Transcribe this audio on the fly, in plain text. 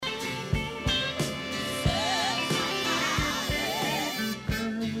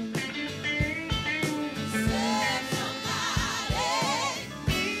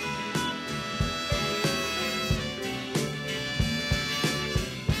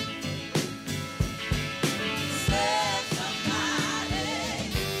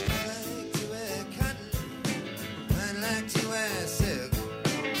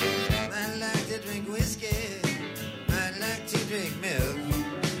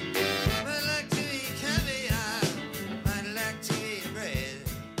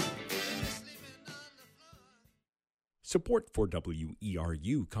Support for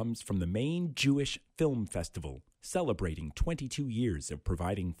WERU comes from the Maine Jewish Film Festival, celebrating 22 years of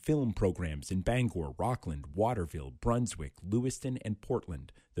providing film programs in Bangor, Rockland, Waterville, Brunswick, Lewiston, and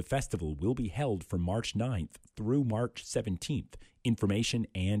Portland. The festival will be held from March 9th through March 17th. Information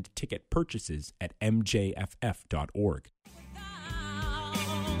and ticket purchases at mjff.org.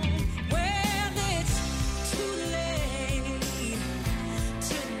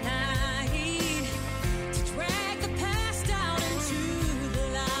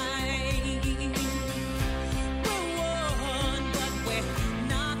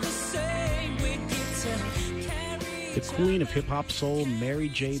 The queen of hip-hop soul, Mary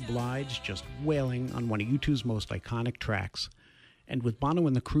J. Blige, just wailing on one of U2's most iconic tracks. And with Bono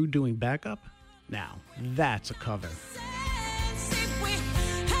and the crew doing backup, now that's a cover.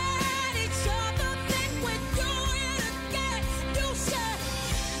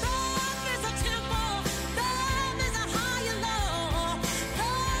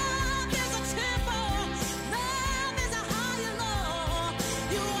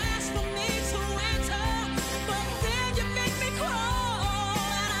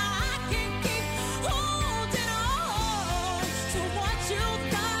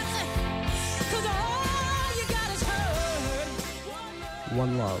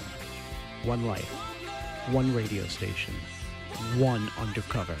 One love, one life, one radio station, one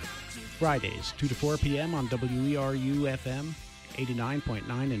undercover. Fridays, 2 to 4 p.m. on WERU-FM,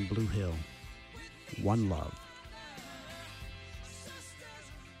 89.9 in Blue Hill. One love.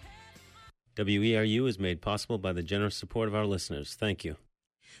 WERU is made possible by the generous support of our listeners. Thank you.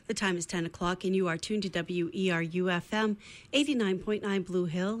 The time is 10 o'clock, and you are tuned to WERU-FM, 89.9 Blue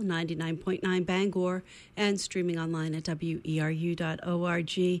Hill, 99.9 Bangor, and streaming online at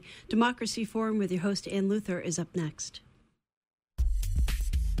WERU.org. Democracy Forum with your host, Ann Luther, is up next.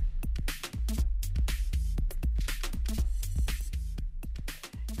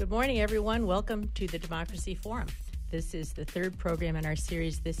 Good morning, everyone. Welcome to the Democracy Forum. This is the third program in our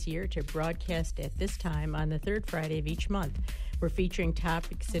series this year to broadcast at this time on the third Friday of each month. We're featuring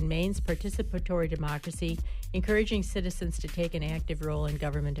topics in Maine's participatory democracy, encouraging citizens to take an active role in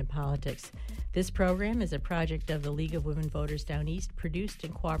government and politics. This program is a project of the League of Women Voters Down East, produced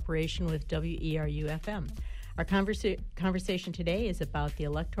in cooperation with WERU-FM. Our conversation today is about the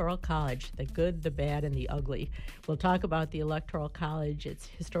Electoral College, the good, the bad, and the ugly. We'll talk about the Electoral College, its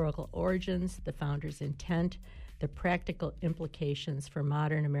historical origins, the founder's intent, the practical implications for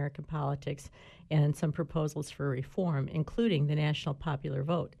modern American politics, and some proposals for reform, including the national popular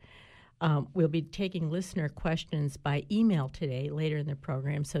vote. We'll be taking listener questions by email today, later in the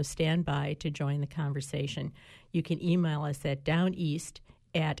program, so stand by to join the conversation. You can email us at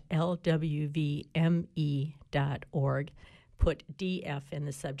downeast@lwvme.org. Put DF in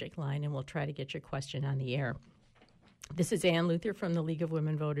the subject line, and we'll try to get your question on the air. This is Ann Luther from the League of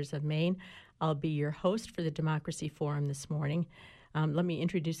Women Voters of Maine. I'll be your host for the Democracy Forum this morning. Let me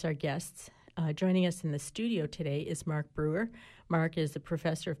introduce our guests. Joining us in the studio today is Mark Brewer. Mark is a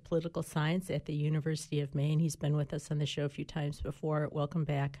professor of political science at the University of Maine. He's been with us on the show a few times before. Welcome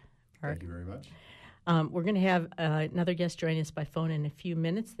back, Mark. Thank you very much. We're going to have another guest join us by phone in a few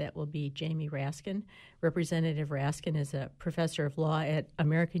minutes. That will be Jamie Raskin. Representative Raskin is a professor of law at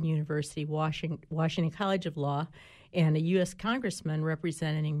American University, Washington College of Law, and a U.S. congressman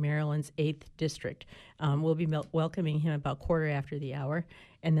representing Maryland's 8th District. We'll be welcoming him about quarter after the hour.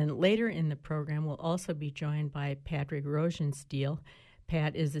 And then later in the program, we'll also be joined by Patrick Rosenstiel.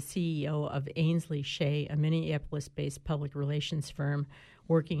 Pat is the CEO of Ainsley Shea, a Minneapolis-based public relations firm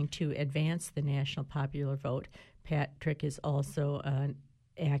working to advance the national popular vote. Patrick is also an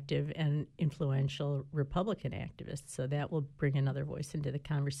active and influential Republican activist, so that will bring another voice into the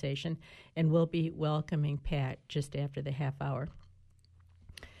conversation. And we'll be welcoming Pat just after the half hour.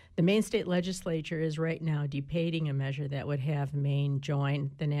 The Maine State Legislature is right now debating a measure that would have Maine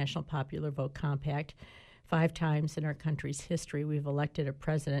join the National Popular Vote Compact. 5 times in our country's history, we've elected a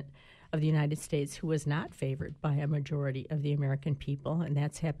president of the United States who was not favored by a majority of the American people, and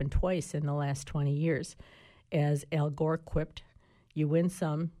that's happened twice in the last 20 years. As Al Gore quipped, you win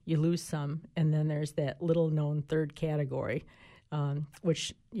some, you lose some, and then there's that little-known third category,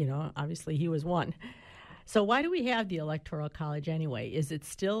 which, obviously he was one. So why do we have the Electoral College anyway? Is it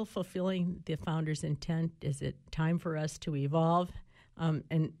still fulfilling the founder's intent? Is it time for us to evolve?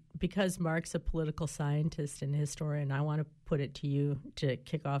 And because Mark's a political scientist and historian, I want to put it to you to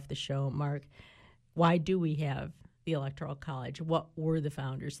kick off the show. Mark, why do we have the Electoral College? What were the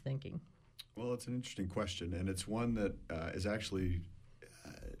founders thinking? Well, it's an interesting question, and it's one that is actually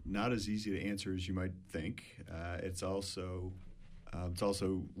not as easy to answer as you might think. It's also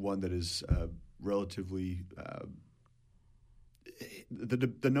one that is relatively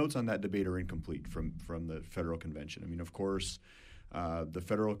the notes on that debate are incomplete from the federal convention. I mean, of course, the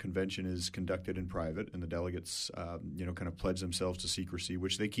federal convention is conducted in private, and the delegates, kind of pledge themselves to secrecy,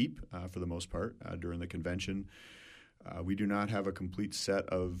 which they keep for the most part during the convention. We do not have a complete set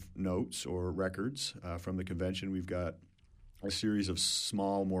of notes or records from the convention. We've got a series of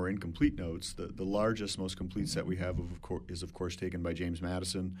small, more incomplete notes. The largest, most complete set we have is of course taken by James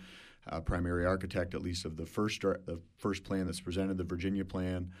Madison, primary architect, at least of the first plan that's presented, the Virginia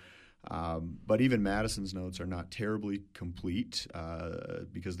plan. But even Madison's notes are not terribly complete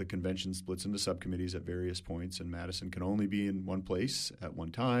because the convention splits into subcommittees at various points, and Madison can only be in one place at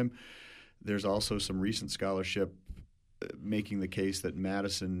one time. There's also some recent scholarship making the case that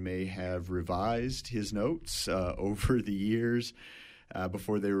Madison may have revised his notes over the years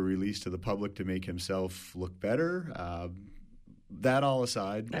before they were released to the public to make himself look better. That all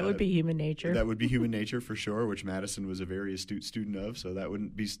aside, that would be human nature. That would be human nature for sure, which Madison was a very astute student of, so that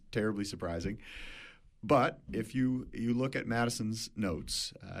wouldn't be terribly surprising. But if you look at Madison's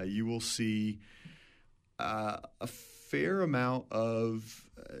notes, you will see a fair amount of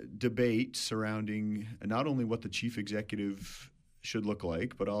debate surrounding not only what the chief executive should look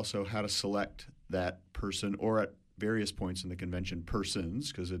like, but also how to select that person, or at various points in the convention, persons,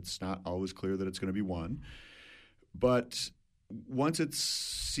 because it's not always clear that it's going to be one. But once it's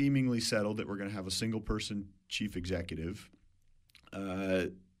seemingly settled that we're going to have a single-person chief executive,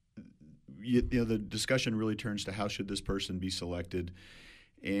 the discussion really turns to how should this person be selected.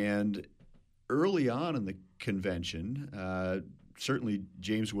 And early on in the convention, certainly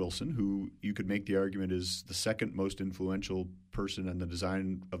James Wilson, who you could make the argument is the second most influential person in the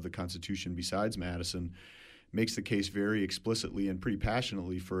design of the Constitution besides Madison, makes the case very explicitly and pretty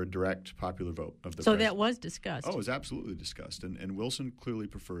passionately for a direct popular vote of the president. That was discussed. Oh, it was absolutely discussed, and Wilson clearly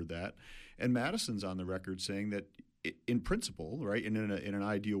preferred that. And Madison's on the record saying that in principle, right, and in an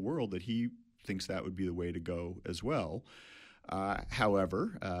ideal world, that he thinks that would be the way to go as well.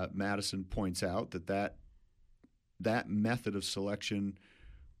 However, Madison points out that method of selection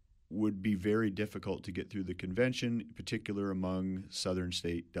would be very difficult to get through the convention, in particular among southern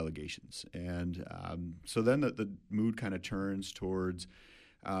state delegations. And so then the mood kind of turns towards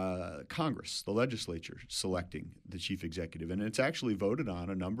Congress, the legislature, selecting the chief executive. And it's actually voted on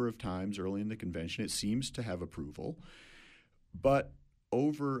a number of times early in the convention. It seems to have approval. But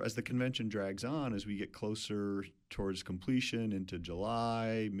as the convention drags on, as we get closer towards completion into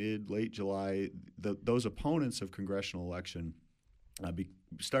July, late July, those opponents of congressional election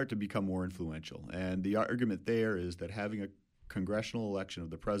start to become more influential. And the argument there is that having a congressional election of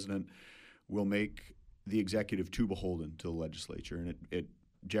the president will make the executive too beholden to the legislature, and it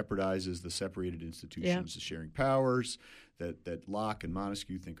jeopardizes the separated institutions, the sharing powers that Locke and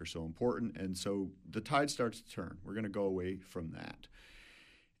Montesquieu think are so important. And so the tide starts to turn. We're going to go away from that.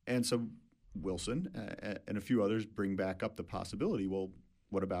 And so Wilson and a few others bring back up the possibility, well,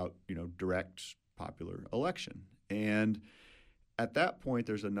 what about, direct popular election? And at that point,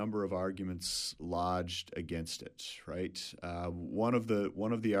 there's a number of arguments lodged against it, right? One of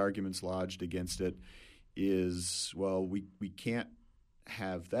the arguments lodged against it is, well, we can't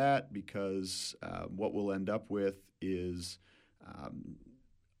have that because what we'll end up with is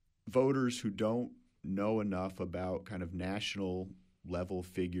voters who don't know enough about kind of national level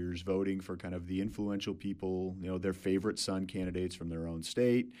figures voting for kind of the influential people, their favorite son candidates from their own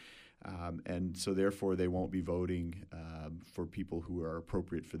state. And so therefore they won't be voting for people who are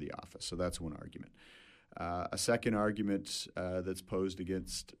appropriate for the office. So that's one argument. A second argument that's posed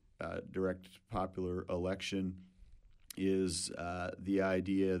against direct popular election is the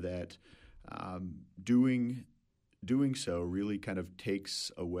idea that doing so really kind of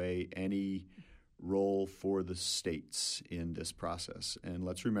takes away any role for the states in this process. And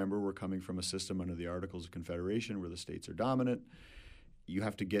let's remember, we're coming from a system under the Articles of Confederation where the states are dominant. You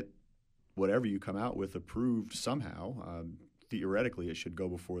have to get whatever you come out with approved somehow. Theoretically, it should go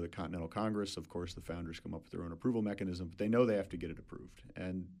before the Continental Congress. Of course, the founders come up with their own approval mechanism, but they know they have to get it approved.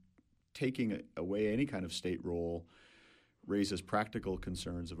 And taking away any kind of state role raises practical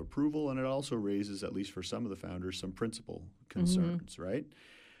concerns of approval, and it also raises, at least for some of the founders, some principal concerns, right?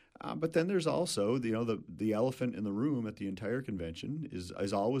 But then there's also, the elephant in the room at the entire convention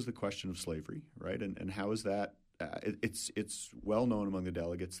is always the question of slavery, right? And how is that? It's well known among the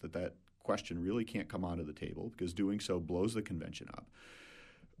delegates that question really can't come onto the table because doing so blows the convention up.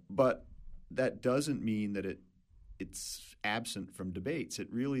 But that doesn't mean that it's absent from debates. It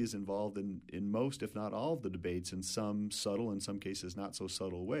really is involved in most, if not all, of the debates in some subtle, in some cases not so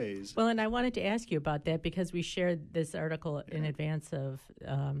subtle ways. Well, and I wanted to ask you about that because we shared this article in advance of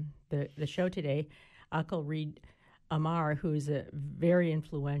the show today. Akil Reed Amar, who's a very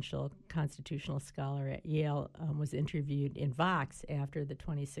influential constitutional scholar at Yale, was interviewed in Vox after the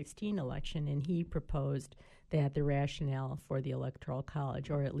 2016 election, and he proposed that the rationale for the Electoral College,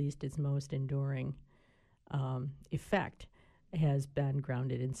 or at least its most enduring effect, has been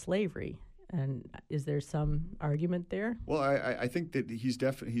grounded in slavery. And is there some argument there? Well, I think that he's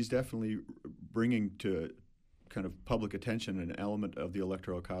definitely bringing to kind of public attention an element of the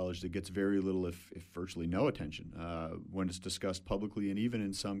Electoral College that gets very little, if virtually no attention when it's discussed publicly, and even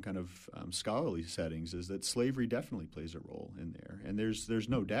in some kind of scholarly settings, is that slavery definitely plays a role in there. And there's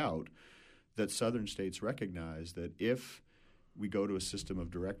no doubt that Southern states recognize that if we go to a system of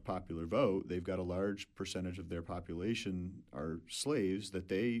direct popular vote, they've got a large percentage of their population are slaves that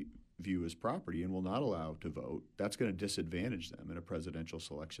they view as property and will not allow to vote. That's going to disadvantage them in a presidential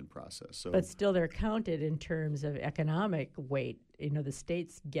selection process. So, but still, they're counted in terms of economic weight. The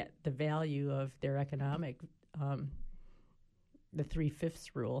states get the value of their economic, the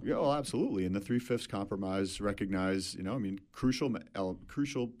 3/5 rule. Yeah, well, absolutely. And the 3/5 compromise recognize,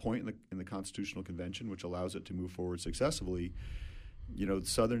 crucial point in the Constitutional Convention, which allows it to move forward successfully.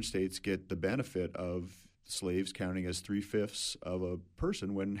 Southern states get the benefit of slaves counting as 3/5 of a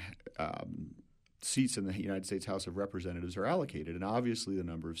person when seats in the United States House of Representatives are allocated. And obviously the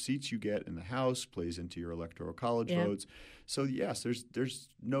number of seats you get in the House plays into your Electoral College votes. So, yes, there's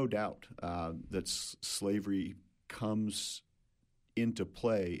no doubt that slavery comes into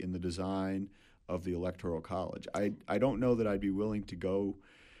play in the design of the Electoral College. I don't know that I'd be willing to go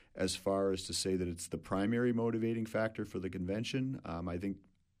as far as to say that it's the primary motivating factor for the convention. I think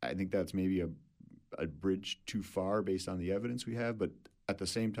that's maybe a bridge too far based on the evidence we have, but at the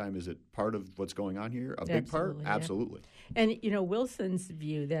same time, is it part of what's going on here? A big part? Yeah. Absolutely. And, Wilson's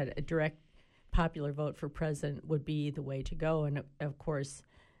view that a direct popular vote for president would be the way to go, and of course,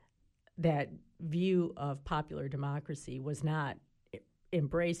 that view of popular democracy was not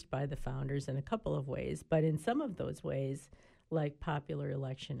embraced by the founders in a couple of ways, but in some of those ways, like popular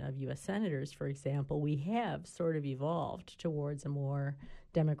election of U.S. senators, for example, we have sort of evolved towards a more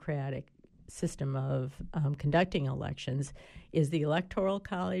democratic system of conducting elections. Is the Electoral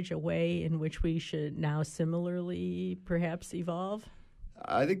College a way in which we should now similarly perhaps evolve?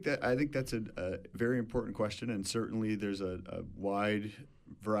 I think that's a very important question, and certainly there's a wide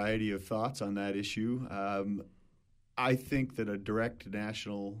variety of thoughts on that issue. I think that a direct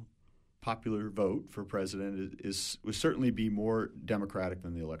national popular vote for president would certainly be more democratic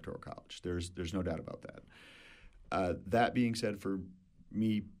than the Electoral College. There's no doubt about that. That being said, for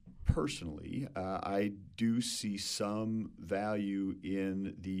me personally, I do see some value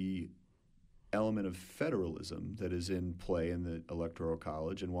in the element of federalism that is in play in the Electoral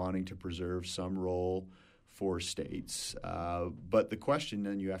College and wanting to preserve some role for states. But the question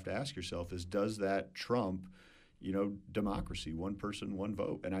then you have to ask yourself is, does that trump democracy, one person, one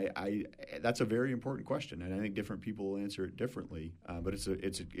vote? And I that's a very important question, and I think different people will answer it differently. But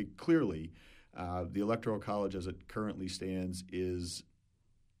it clearly the Electoral College as it currently stands is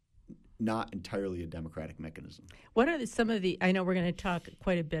not entirely a democratic mechanism. What are some of the, I know we're going to talk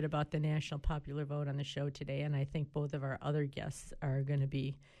quite a bit about the national popular vote on the show today, and I think both of our other guests are going to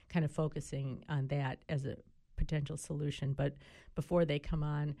be kind of focusing on that as a potential solution. But before they come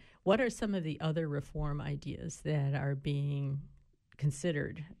on, what are some of the other reform ideas that are being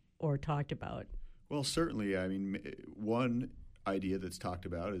considered or talked about? Well, certainly. I mean, one idea that's talked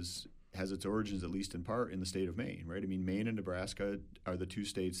about has its origins, at least in part, in the state of Maine, right? I mean, Maine and Nebraska are the two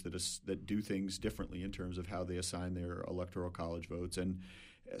states that do things differently in terms of how they assign their Electoral College votes, and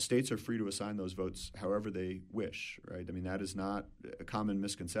states are free to assign those votes however they wish, right? I mean, that is not a common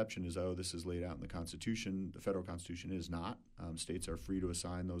misconception is, this is laid out in the Constitution. The federal Constitution is not. States are free to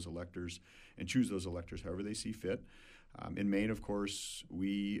assign those electors and choose those electors however they see fit. In Maine, of course,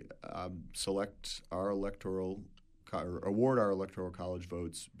 we select our award our Electoral College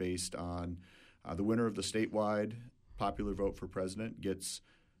votes based on the winner of the statewide popular vote for president gets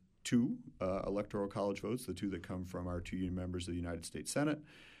 2 Electoral College votes, the 2 that come from our 2 union members of the United States Senate.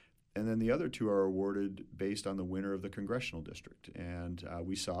 And then the other 2 are awarded based on the winner of the congressional district. And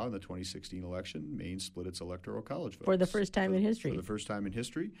we saw in the 2016 election, Maine split its Electoral College votes. For the first time in history. For the first time in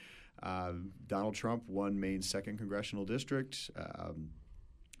history. Donald Trump won Maine's 2nd congressional district.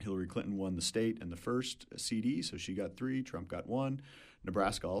 Hillary Clinton won the state and the first CD, so she got 3. Trump got 1.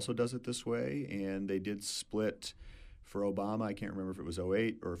 Nebraska also does it this way, and they did split for Obama. I can't remember if it was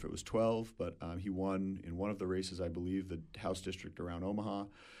 08 or if it was 12, but he won in one of the races, I believe, the House district around Omaha.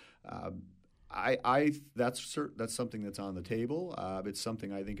 That's something that's on the table. It's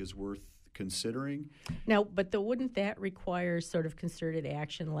something I think is worth considering. Now, but wouldn't that require sort of concerted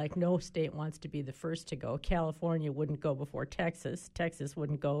action? Like, no state wants to be the first to go. California wouldn't go before Texas. Texas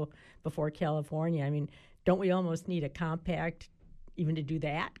wouldn't go before California. I mean, don't we almost need a compact even to do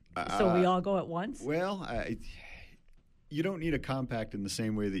that? So we all go at once? Well, you don't need a compact in the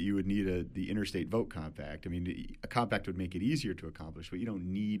same way that you would need the interstate vote compact. I mean, a compact would make it easier to accomplish, but you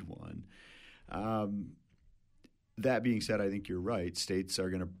don't need one. That being said, I think you're right. States are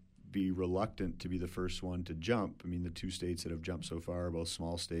going to be reluctant to be the first one to jump. I mean, the two states that have jumped so far are both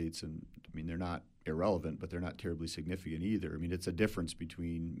small states, and I mean, they're not irrelevant, but they're not terribly significant either. I mean, it's a difference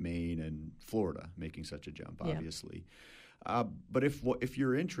between Maine and Florida making such a jump, obviously. Yeah. But if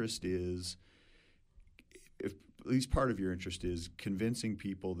your interest is, if at least part of your interest is convincing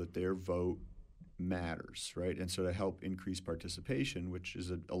people that their vote matters, right, and so to help increase participation, which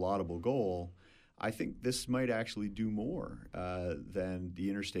is a laudable goal, I think this might actually do more than the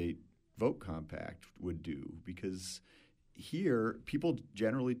interstate vote compact would do, because here people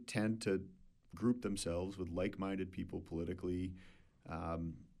generally tend to group themselves with like-minded people politically.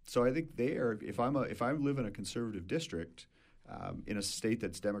 So I think if I live in a conservative district in a state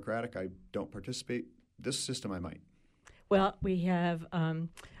that's Democratic, I don't participate. This system I might. Well, we have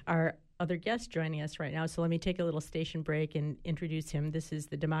our other guest joining us right now, so let me take a little station break and introduce him. This is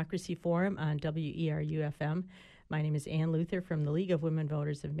the Democracy Forum on WERU-FM. My name is Ann Luther from the League of Women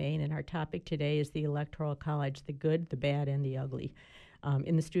Voters of Maine, and our topic today is the Electoral College, the good, the bad, and the ugly.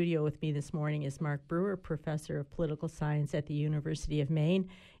 In the studio with me this morning is Mark Brewer, professor of political science at the University of Maine,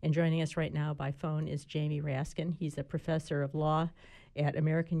 and joining us right now by phone is Jamie Raskin. He's a professor of law at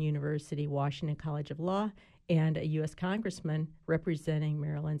American University Washington College of Law and a U.S. congressman representing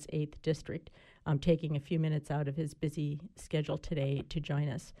Maryland's 8th District, taking a few minutes out of his busy schedule today to join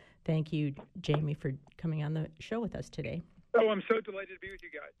us. Thank you, Jamie, for coming on the show with us today. Oh, I'm so delighted to be with you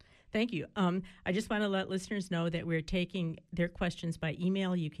guys. Thank you. I just want to let listeners know that we're taking their questions by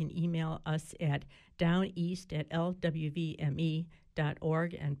email. You can email us at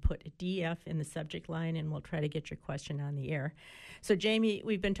downeast@lwvme.org and put DF in the subject line, and we'll try to get your question on the air. So, Jamie,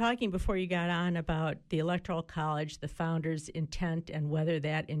 we've been talking before you got on about the Electoral College, the founders' intent, and whether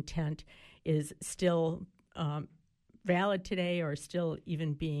that intent is still valid today or still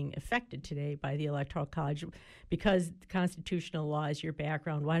even being affected today by the Electoral College. Because constitutional law is your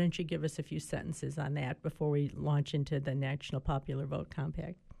background, why don't you give us a few sentences on that before we launch into the National Popular Vote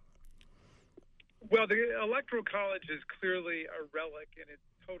Compact? Well, the Electoral College is clearly a relic, and it's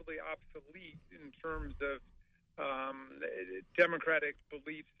totally obsolete in terms of democratic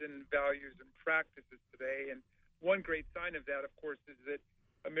beliefs and values and practices today. And one great sign of that, of course, is that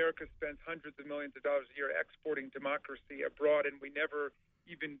America spends hundreds of millions of dollars a year exporting democracy abroad, and we never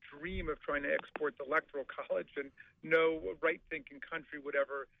even dream of trying to export the Electoral College, and no right-thinking country would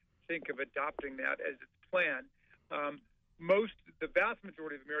ever think of adopting that as its plan. The vast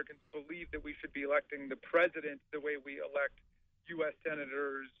majority of Americans believe that we should be electing the president the way we elect U.S.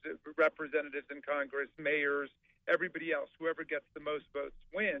 senators, representatives in Congress, mayors, everybody else. Whoever gets the most votes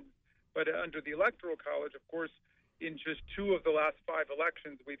wins. But under the Electoral College, of course, in just 2 of the last 5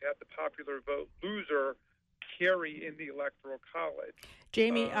 elections, we've had the popular vote loser carry in the Electoral College.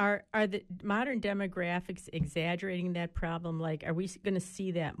 Jamie, are the modern demographics exaggerating that problem? Like, are we going to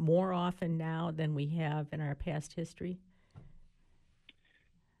see that more often now than we have in our past history?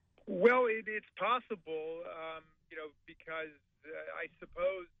 Well, it's possible, because I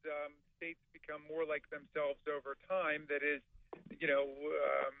suppose states become more like themselves over time. That is,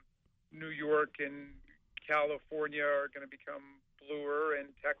 New York and California are going to become bluer,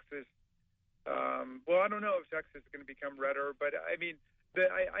 and Texas, I don't know if Texas is going to become redder, but I mean,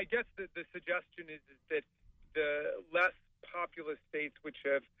 I guess the suggestion is that the less populous states, which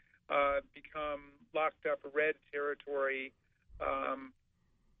have become locked up red territory,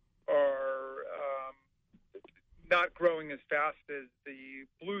 are not growing as fast as the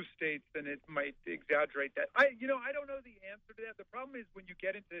blue states, then it might exaggerate that. I don't know the answer to that. The problem is when you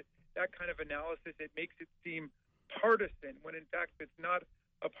get into that kind of analysis, it makes it seem partisan, when in fact it's not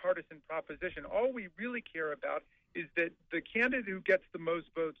a partisan proposition. All we really care about is that the candidate who gets the most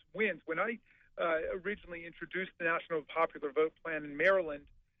votes wins. When I originally introduced the National Popular Vote Plan in Maryland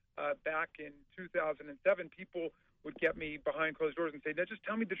back in 2007, people would get me behind closed doors and say, "Now, just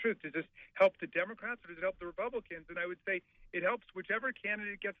tell me the truth. Does this help the Democrats or does it help the Republicans?" And I would say, it helps whichever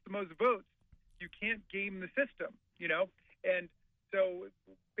candidate gets the most votes. You can't game the system, And so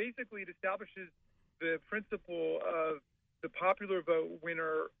basically it establishes the principle of the popular vote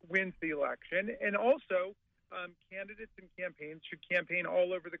winner wins the election. And also candidates and campaigns should campaign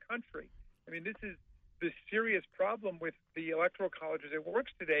all over the country. I mean, this is the serious problem with the Electoral College as it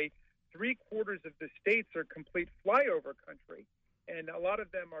works today. 3/4 of the states are complete flyover country. And a lot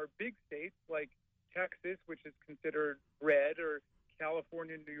of them are big states like Texas, which is considered red, or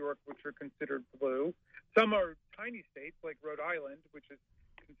California and New York, which are considered blue. Some are tiny states like Rhode Island, which is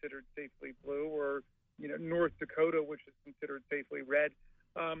considered safely blue, or North Dakota, which is considered safely red.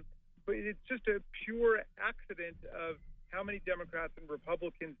 But it's just a pure accident of how many Democrats and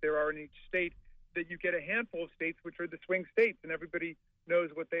Republicans there are in each state that you get a handful of states which are the swing states, and everybody knows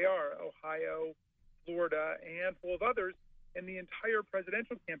what they are: Ohio, Florida, a handful of others. And the entire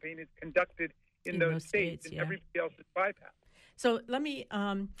presidential campaign is conducted in those states, and everybody else is bypassed. So let me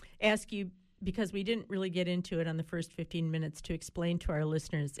ask you, because we didn't really get into it on the first 15 minutes, to explain to our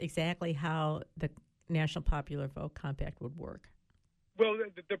listeners exactly how the National Popular Vote Compact would work. Well,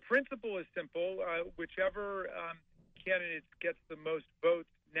 the principle is simple. Whichever candidate gets the most votes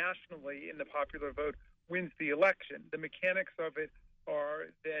nationally in the popular vote wins the election. The mechanics of it are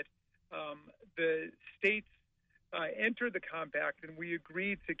that the states enter the compact, and we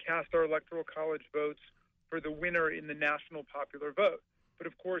agreed to cast our electoral college votes for the winner in the national popular vote. But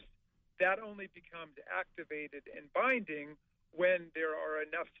of course, that only becomes activated and binding when there are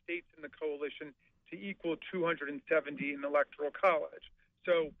enough states in the coalition to equal 270 in the electoral college.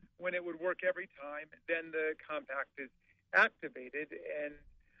 So when it would work every time, then the compact is activated, and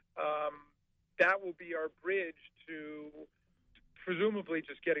that will be our bridge to presumably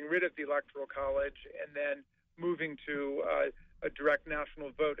just getting rid of the electoral college and then moving to a direct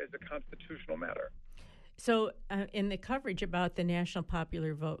national vote as a constitutional matter. So in the coverage about the National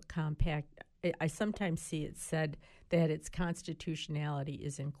Popular Vote Compact, I sometimes see it said that its constitutionality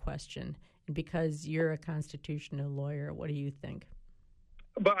is in question. And because you're a constitutional lawyer, what do you think?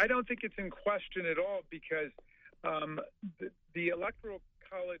 But I don't think it's in question at all, because the Electoral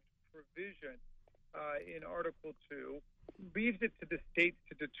College provision in Article 2 leaves it to the states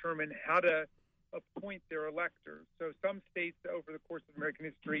to determine how to appoint their electors. So some states over the course of American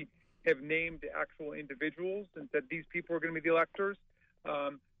history have named actual individuals and said these people are going to be the electors.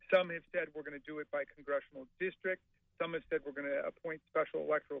 Some have said we're going to do it by congressional district. Some have said we're going to appoint special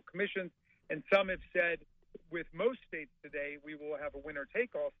electoral commissions. And some have said, with most states today, we will have a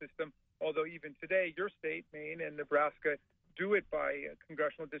winner-take-all system, although even today, your state, Maine and Nebraska, do it by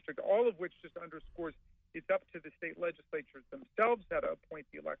congressional district, all of which just underscores it's up to the state legislatures themselves how to appoint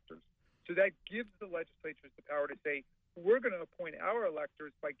the electors. So that gives the legislatures the power to say, we're going to appoint our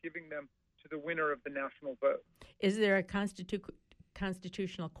electors by giving them to the winner of the national vote. Is there a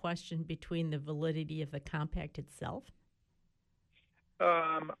constitutional question between the validity of the compact itself?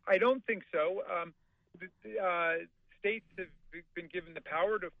 I don't think so. States have been given the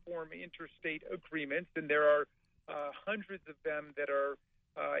power to form interstate agreements, and there are hundreds of them that are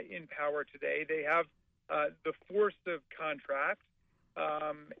in power today. They have the force of contract,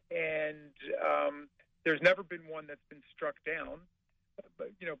 and there's never been one that's been struck down,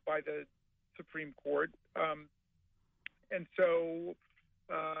 by the Supreme Court. And so,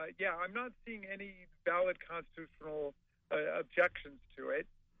 I'm not seeing any valid constitutional objections to it.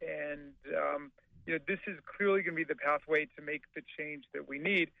 And, this is clearly going to be the pathway to make the change that we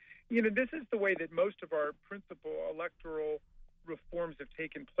need. This is the way that most of our principal electoral reforms have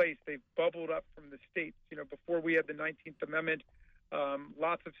taken place. They've bubbled up from the states. Before we had the 19th Amendment,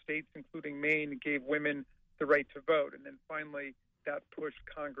 lots of states, including Maine, gave women the right to vote. And then finally, that pushed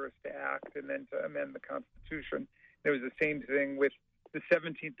Congress to act and then to amend the Constitution. It was the same thing with the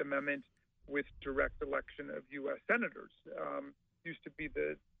 17th Amendment with direct election of U.S. senators. Used to be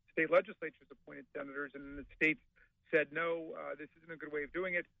the state legislatures appointed senators, and the states said, no, this isn't a good way of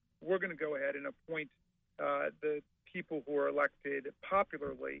doing it. We're going to go ahead and appoint the people who are elected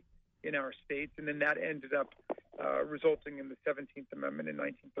popularly in our states, and then that ended up resulting in the 17th Amendment in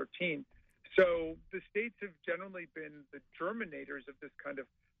 1913. So the states have generally been the germinators of this kind of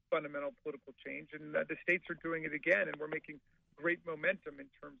fundamental political change, and the states are doing it again, and we're making great momentum in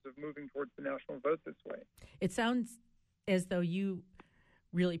terms of moving towards the national vote this way. It sounds as though you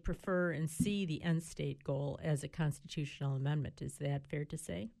really prefer and see the end state goal as a constitutional amendment. Is that fair to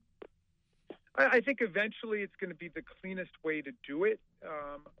say? I think eventually it's going to be the cleanest way to do it.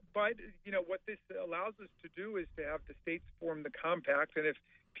 But, what this allows us to do is to have the states form the compact. And if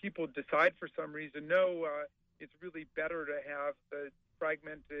people decide for some reason, no, it's really better to have the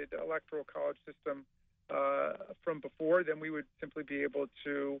fragmented electoral college system from before, then we would simply be able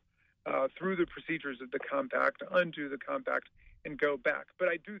to, through the procedures of the compact, undo the compact and go back. But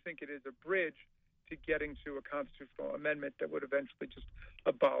I do think it is a bridge to getting to a constitutional amendment that would eventually just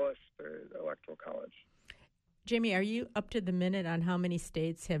abolish the electoral college. Jamie, are you up to the minute on how many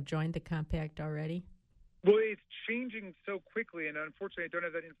states have joined the compact already? Well, it's changing so quickly, and unfortunately, I don't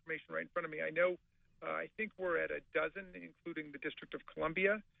have that information right in front of me. I know, I think we're at a dozen, including the District of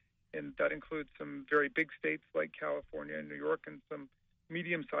Columbia, and that includes some very big states like California and New York, and some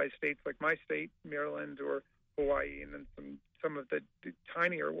medium-sized states like my state, Maryland or Hawaii, and then some of the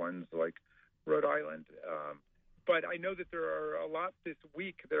tinier ones like Rhode Island. But I know that there are a lot this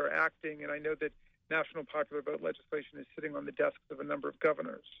week that are acting, and I know that national popular vote legislation is sitting on the desks of a number of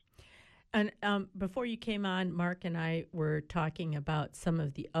governors. And before you came on, Mark and I were talking about some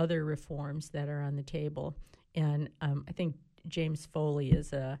of the other reforms that are on the table. And I think James Foley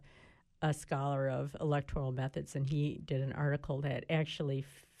is a scholar of electoral methods, and he did an article that actually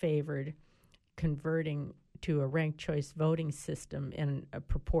favored converting to a ranked choice voting system and a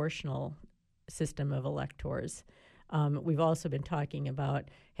proportional system of electors. We've also been talking about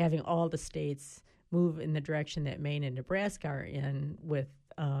having all the states move in the direction that Maine and Nebraska are in, with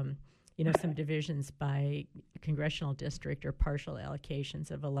some divisions by congressional district or partial allocations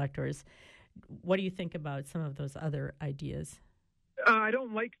of electors. What do you think about some of those other ideas? I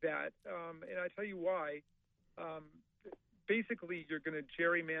don't like that, and I tell you why. Basically, you're going to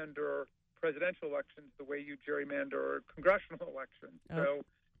gerrymander presidential elections the way you gerrymander congressional elections. So,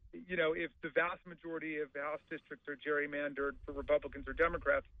 if the vast majority of House districts are gerrymandered for Republicans or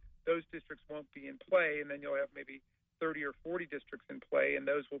Democrats, those districts won't be in play, and then you'll have maybe 30 or 40 districts in play, and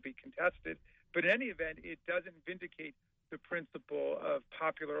those will be contested. But in any event, it doesn't vindicate the principle of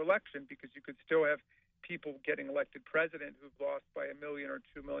popular election, because you could still have people getting elected president who've lost by 1 million or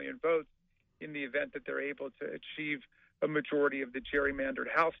 2 million votes in the event that they're able to achieve a majority of the gerrymandered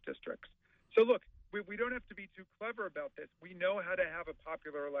House districts. So look, we don't have to be too clever about this. We know how to have a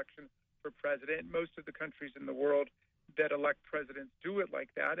popular election for president. Most of the countries in the world that elect presidents do it like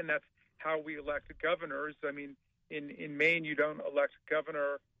that, and that's how we elect governors. I mean, in Maine, you don't elect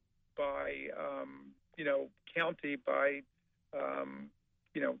governor by, county by,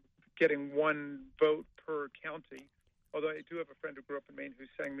 getting one vote per county. Although I do have a friend who grew up in Maine who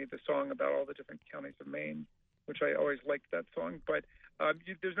sang me the song about all the different counties of Maine, which I always liked that song. But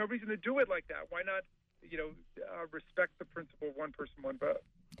there's no reason to do it like that. Why not, respect the principle of one person, one vote?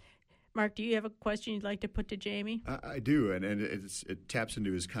 Mark, do you have a question you'd like to put to Jamie? I do, and it taps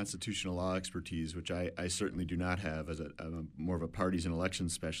into his constitutional law expertise, which I certainly do not have, as I'm more of a parties and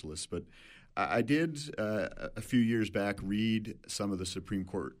elections specialist. But I did, a few years back, read some of the Supreme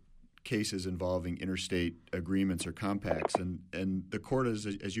Court cases involving interstate agreements or compacts, and the court,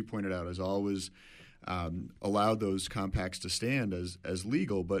 as you pointed out, has always allowed those compacts to stand as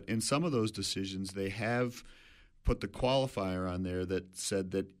legal. But in some of those decisions, they have put the qualifier on there that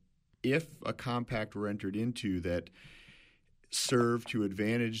said that if a compact were entered into that served to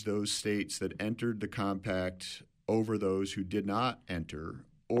advantage those states that entered the compact over those who did not enter,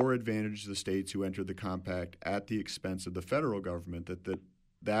 or advantage the states who entered the compact at the expense of the federal government,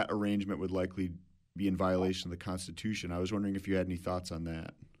 that arrangement would likely be in violation of the Constitution. I was wondering if you had any thoughts on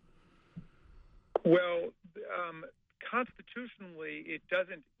that. Well, constitutionally, it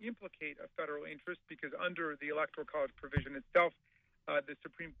doesn't implicate a federal interest, because under the Electoral College provision itself, the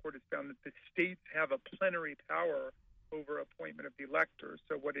Supreme Court has found that the states have a plenary power over appointment of the electors.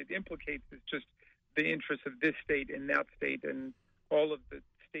 So what it implicates is just the interests of this state and that state and all of the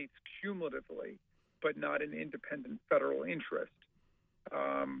states cumulatively, but not an independent federal interest.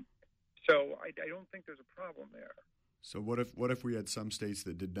 So I don't think there's a problem there. So what if we had some states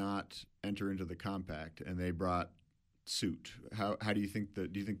that did not enter into the compact and they brought suit? How do you think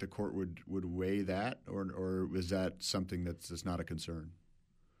the court would weigh that, or is that something that's just not a concern?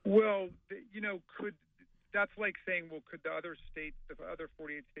 Well, that's like saying, well, could the other states, the other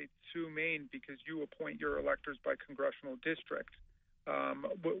 48 states, sue Maine because you appoint your electors by congressional district?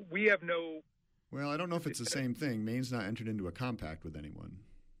 We have no. Well, I don't know if it's the same thing. Maine's not entered into a compact with anyone.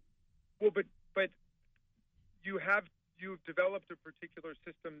 Well, but you've developed a particular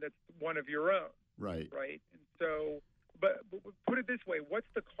system that's one of your own. Right. And so, but put it this way, what's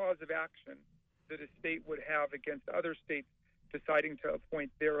the cause of action that a state would have against other states deciding to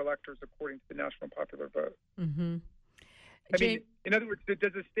appoint their electors according to the national popular vote? Mm-hmm. I mean, in other words,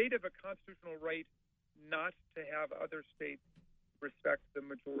 does a state have a constitutional right not to have other states respect the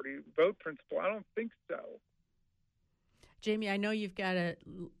majority vote principle? I don't think so. Jamie, I know you've got to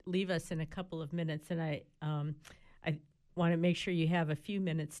leave us in a couple of minutes, and I want to make sure you have a few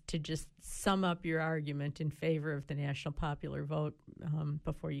minutes to just sum up your argument in favor of the national popular vote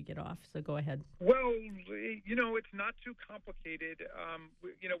before you get off. So go ahead. Well, it's not too complicated.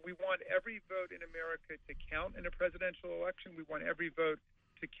 We want every vote in America to count in a presidential election. We want every vote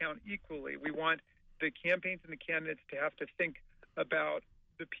to count equally. We want the campaigns and the candidates to have to think about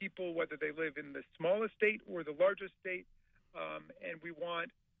the people, whether they live in the smallest state or the largest state, and we want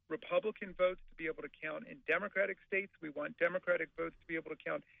Republican votes to be able to count in Democratic states. We want Democratic votes to be able to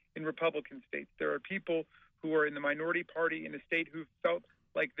count in Republican states. There are people who are in the minority party in a state who felt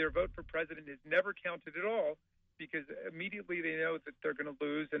like their vote for president is never counted at all because immediately they know that they're going to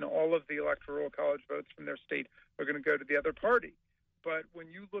lose and all of the electoral college votes from their state are going to go to the other party. But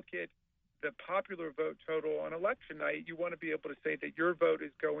when you look at the popular vote total on election night, you want to be able to say that your vote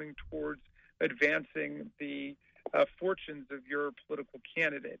is going towards advancing the fortunes of your political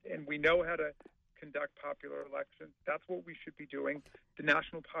candidate. And we know how to conduct popular elections. That's what we should be doing. The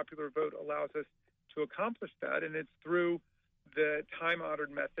national popular vote allows us to accomplish that, and it's through the time-honored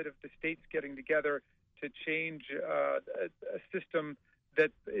method of the states getting together to change a system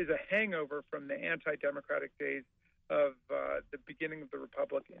that is a hangover from the anti-democratic days of the beginning of the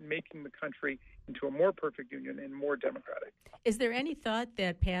Republic and making the country into a more perfect union and more democratic. Is there any thought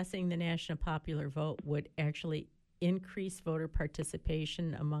that passing the national popular vote would actually increase voter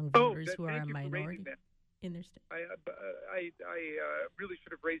participation among voters who are a minority in their state? I really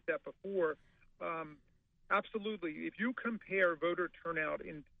should have raised that before. Absolutely. If you compare voter turnout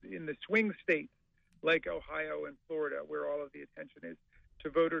in the swing states like Ohio and Florida, where all of the attention is, to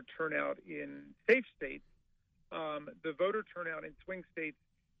voter turnout in safe states, the voter turnout in swing states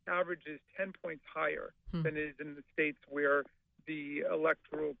averages 10 points higher than it is in the states where the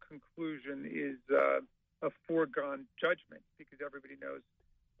electoral conclusion is a foregone judgment because everybody knows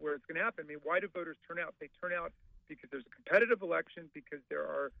where it's going to happen. I mean, why do voters turn out? They turn out because there's a competitive election, because there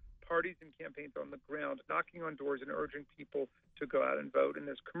are parties and campaigns on the ground knocking on doors and urging people to go out and vote, and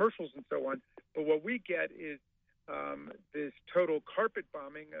there's commercials and so on. But what we get is this total carpet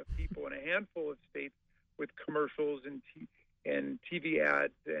bombing of people in a handful of states with commercials and TV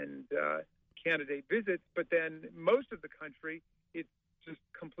ads and candidate visits, but then most of the country, it's just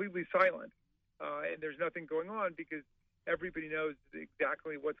completely silent. And there's nothing going on because everybody knows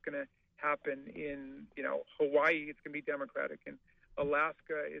exactly what's going to happen in, Hawaii, it's going to be Democratic. In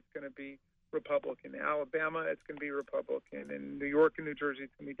Alaska, it's going to be Republican. In Alabama, it's going to be Republican. In New York and New Jersey,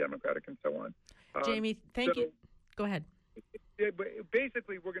 it's going to be Democratic, and so on. Jamie, thank you. Go ahead.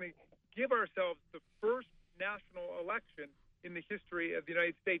 Basically, we're going to give ourselves the first national election in the history of the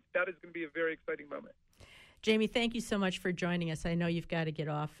United States. That is going to be a very exciting moment. Jamie, thank you so much for joining us. I know you've got to get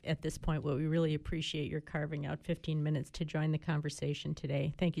off at this point, but we really appreciate your carving out 15 minutes to join the conversation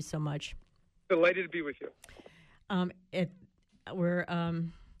today. Thank you so much. Delighted to be with you. We're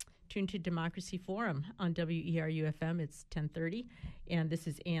tuned to Democracy Forum on WERU-FM. It's 10:30, and this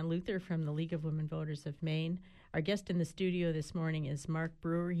is Ann Luther from the League of Women Voters of Maine. Our guest in the studio this morning is Mark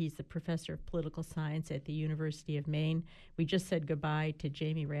Brewer. He's the professor of political science at the University of Maine. We just said goodbye to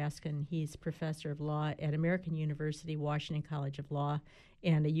Jamie Raskin. He's professor of law at American University, Washington College of Law,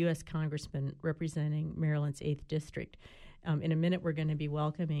 and a U.S. congressman representing Maryland's 8th District. In a minute, we're going to be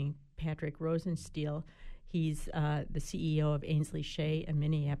welcoming Patrick Rosenstiel. He's the CEO of Ainsley Shea, a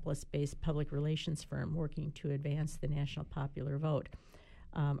Minneapolis-based public relations firm working to advance the national popular vote.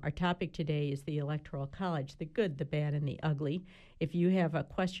 Our topic today is the Electoral College, the good, the bad, and the ugly. If you have a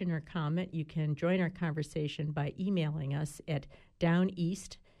question or comment, you can join our conversation by emailing us at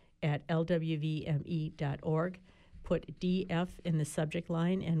downeast@lwvme.org. Put DF in the subject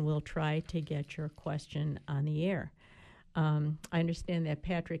line, and we'll try to get your question on the air. I understand that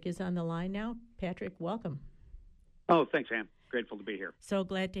Patrick is on the line now. Patrick, welcome. Oh, thanks, Ann. Grateful to be here. So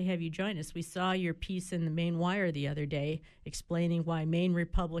glad to have you join us. We saw your piece in the Maine Wire the other day explaining why Maine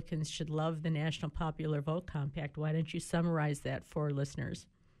Republicans should love the National Popular Vote Compact. Why don't you summarize that for listeners?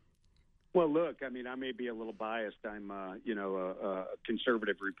 Well, look, I mean, I may be a little biased. I'm, a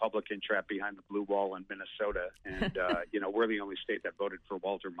conservative Republican trapped behind the blue wall in Minnesota. And, we're the only state that voted for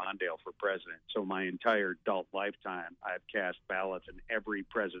Walter Mondale for president. So my entire adult lifetime, I've cast ballots in every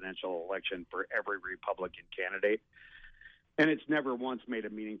presidential election for every Republican candidate. And it's never once made a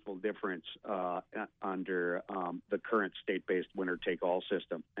meaningful difference under the current state-based winner-take-all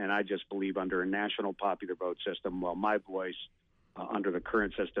system. And I just believe under a national popular vote system, while my voice under the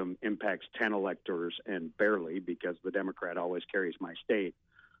current system impacts 10 electors and barely because the Democrat always carries my state,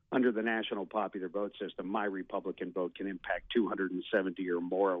 under the national popular vote system, my Republican vote can impact 270 or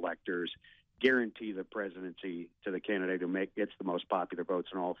more electors, guarantee the presidency to the candidate who gets the most popular votes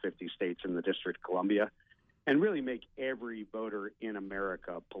in all 50 states in the District of Columbia, and really make every voter in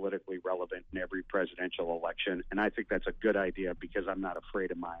America politically relevant in every presidential election. And I think that's a good idea because I'm not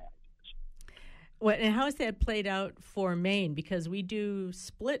afraid of my ideas. Well, and how has that played out for Maine? Because we do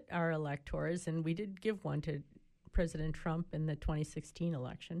split our electors, and we did give one to President Trump in the 2016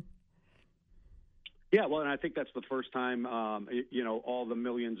 election. Yeah, well, and I think that's the first time, all the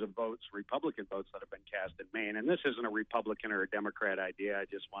millions of votes, Republican votes that have been cast in Maine. And this isn't a Republican or a Democrat idea. I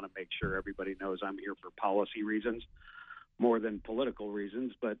just want to make sure everybody knows I'm here for policy reasons more than political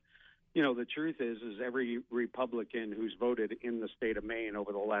reasons. But, the truth is every Republican who's voted in the state of Maine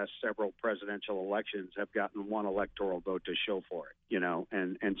over the last several presidential elections have gotten one electoral vote to show for it,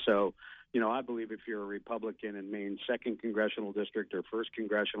 And so, I believe if you're a Republican in Maine's 2nd congressional district or 1st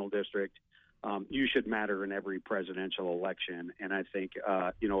congressional district, you should matter in every presidential election. And I think,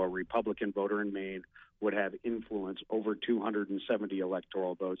 a Republican voter in Maine would have influence over 270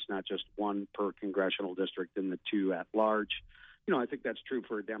 electoral votes, not just one per congressional district and the 2 at large. I think that's true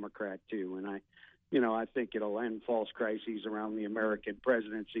for a Democrat, too. And I think it'll end false crises around the American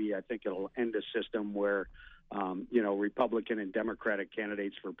presidency. I think it'll end a system where, Republican and Democratic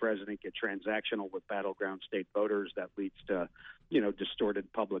candidates for president get transactional with battleground state voters. That leads to,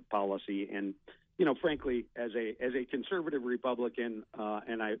 distorted public policy. And, frankly, as a conservative Republican,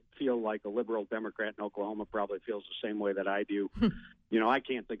 and I feel like a liberal Democrat in Oklahoma probably feels the same way that I do, I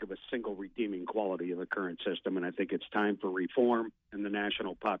can't think of a single redeeming quality of the current system. And I think it's time for reform and the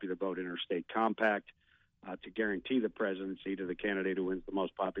National Popular Vote Interstate Compact to guarantee the presidency to the candidate who wins the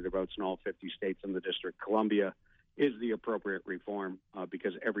most popular votes in all 50 states in the District of Columbia is the appropriate reform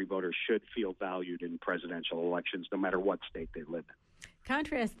because every voter should feel valued in presidential elections, no matter what state they live in.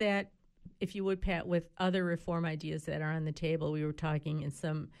 Contrast that, if you would, Pat, with other reform ideas that are on the table. We were talking in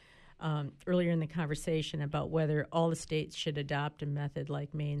some earlier in the conversation about whether all the states should adopt a method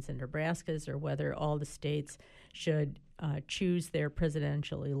like Maine's and Nebraska's, or whether all the states should choose their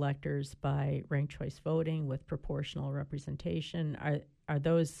presidential electors by ranked choice voting with proportional representation. Are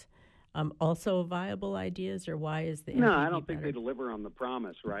those also viable ideas, or why is the NPV No, I don't better? think they deliver on the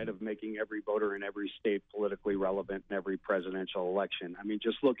promise, right, of making every voter in every state politically relevant in every presidential election. I mean,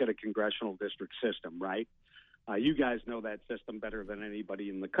 just look at a congressional district system, right? You guys know that system better than anybody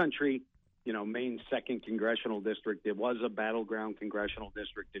in the country. Maine's 2nd congressional district, it was a battleground congressional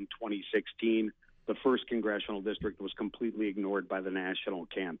district in 2016. The 1st congressional district was completely ignored by the national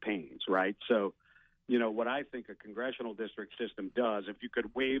campaigns, right? So, what I think a congressional district system does, if you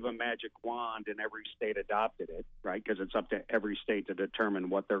could wave a magic wand and every state adopted it, right, because it's up to every state to determine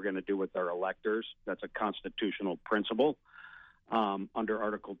what they're going to do with their electors. That's a constitutional principle under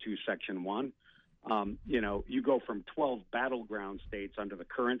Article 2, Section 1. You go from 12 battleground states under the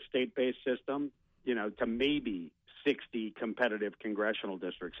current state-based system, to maybe 60 competitive congressional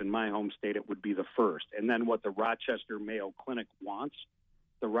districts. In my home state, it would be the first. And then what the Rochester Mayo Clinic wants,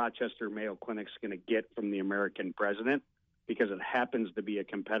 the Rochester Mayo Clinic's going to get from the American president because it happens to be a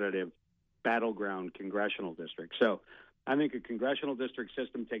competitive battleground congressional district. So I think a congressional district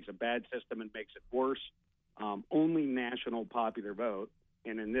system takes a bad system and makes it worse. Only national popular vote,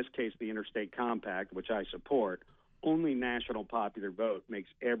 and in this case, the Interstate Compact, which I support, only national popular vote makes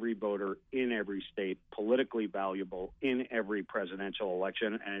every voter in every state politically valuable in every presidential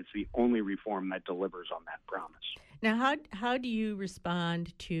election, and it's the only reform that delivers on that promise. Now, how do you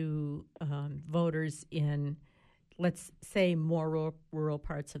respond to voters in, let's say, more rural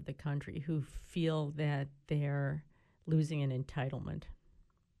parts of the country who feel that they're losing an entitlement?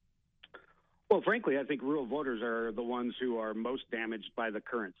 Well, frankly, I think rural voters are the ones who are most damaged by the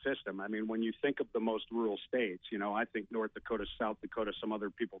current system. I mean, when you think of the most rural states, I think North Dakota, South Dakota, some other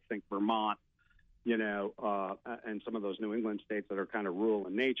people think Vermont, and some of those New England states that are kind of rural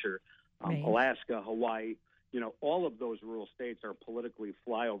in nature, Alaska, Hawaii, all of those rural states are politically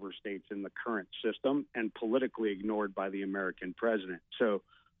flyover states in the current system and politically ignored by the American president. So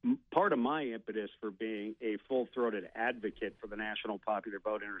part of my impetus for being a full-throated advocate for the National Popular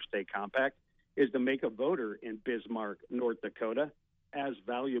Vote Interstate Compact is to make a voter in Bismarck, North Dakota, as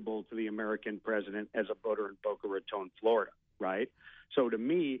valuable to the American president as a voter in Boca Raton, Florida, right? So to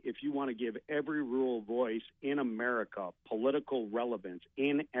me, if you want to give every rural voice in America political relevance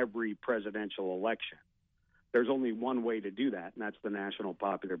in every presidential election, there's only one way to do that, and that's the National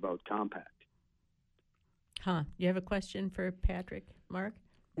Popular Vote Compact. You have a question for Patrick, Mark?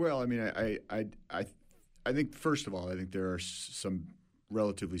 Well, I mean, I think, first of all, I think there are some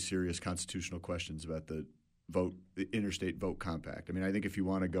relatively serious constitutional questions about the interstate vote compact. I mean, I think if you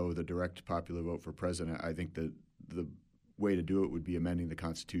want to go with a direct popular vote for president, I think the way to do it would be amending the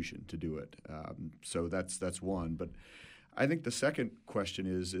Constitution to do it. So that's one. But I think the second question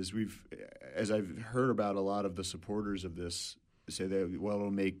is as I've heard about a lot of the supporters of this say that, well,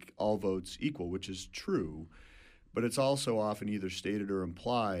 it'll make all votes equal, which is true, but it's also often either stated or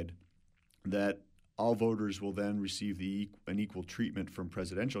implied that all voters will then receive an equal treatment from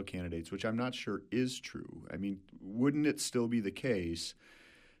presidential candidates, which I'm not sure is true. I mean, wouldn't it still be the case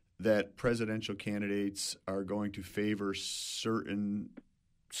that presidential candidates are going to favor certain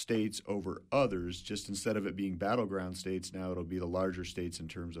states over others. Just instead of it being battleground states, now it'll be the larger states in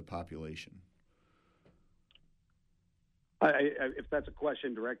terms of population. If that's a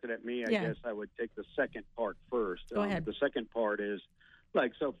question directed at me, I guess I would take the second part first. Go ahead. The second part is,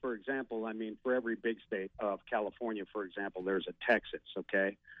 so for example, for every big state of California, for example, there's a Texas,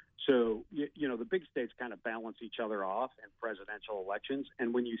 okay? So, the big states kind of balance each other off in presidential elections.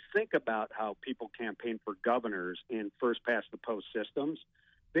 And when you think about how people campaign for governors in first-past-the-post systems,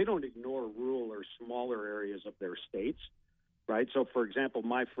 they don't ignore rural or smaller areas of their states, right? So, for example,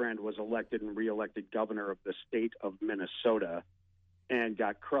 my friend was elected and reelected governor of the state of Minnesota and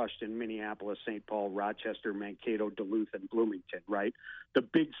got crushed in Minneapolis, St. Paul, Rochester, Mankato, Duluth, and Bloomington, right? The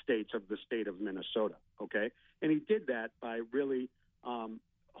big states of the state of Minnesota, okay? And he did that by really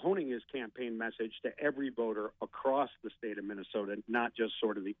honing his campaign message to every voter across the state of Minnesota, not just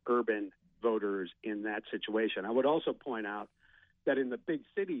sort of the urban voters in that situation. I would also point out that in the big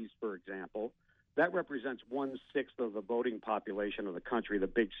cities, for example, that represents 1/6 of the voting population of the country, the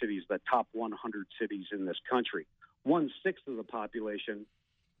big cities, the top 100 cities in this country. 1/6 of the population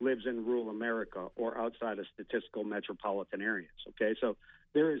lives in rural America or outside of statistical metropolitan areas, okay? So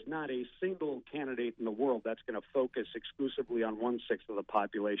there is not a single candidate in the world that's going to focus exclusively on 1/6 of the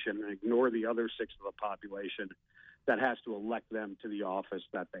population and ignore the other 6 of the population that has to elect them to the office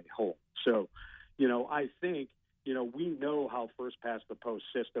that they hold. So, I think, we know how first-past-the-post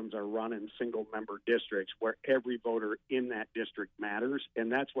systems are run in single-member districts where every voter in that district matters,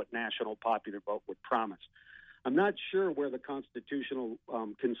 and that's what national popular vote would promise. I'm not sure where the constitutional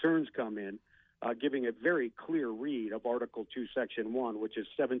concerns come in, giving a very clear read of Article 2, Section 1, which is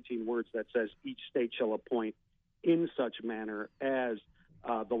 17 words that says each state shall appoint in such manner as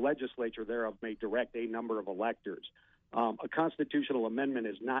the legislature thereof may direct a number of electors. A constitutional amendment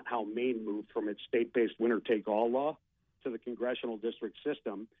is not how Maine moved from its state-based winner-take-all law to the congressional district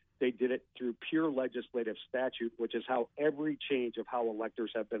system. They did it through pure legislative statute, which is how every change of how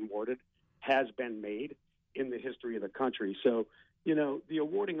electors have been worded has been made in the history of the country. So, the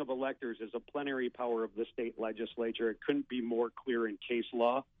awarding of electors is a plenary power of the state legislature. It couldn't be more clear in case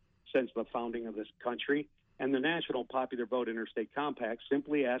law since the founding of this country. And the National Popular Vote Interstate Compact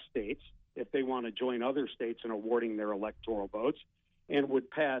simply asks states if they want to join other states in awarding their electoral votes, and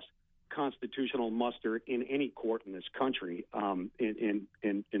would pass constitutional muster in any court in this country,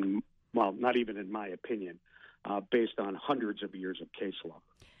 well, not even in my opinion, based on hundreds of years of case law.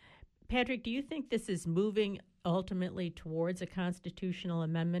 Patrick, do you think this is moving ultimately towards a constitutional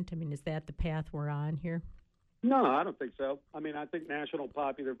amendment? Is that the path we're on here? No, I don't think so. I think national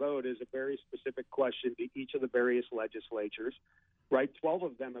popular vote is a very specific question to each of the various legislatures, right? 12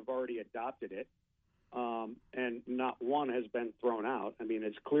 of them have already adopted it, and not one has been thrown out.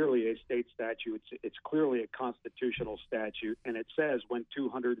 It's clearly a state statute. It's clearly a constitutional statute, and it says when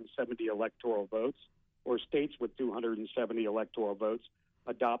 270 electoral votes, or states with 270 electoral votes,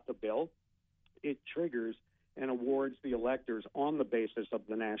 adopt the bill, it triggers and awards the electors on the basis of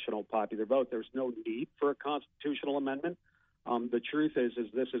the national popular vote. There's no need for a constitutional amendment. The truth is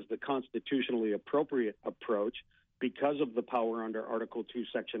this is the constitutionally appropriate approach because of the power under Article 2,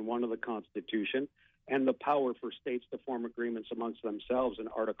 Section 1 of the Constitution, and the power for states to form agreements amongst themselves in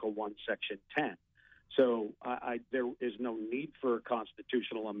Article 1, Section 10. So there is no need for a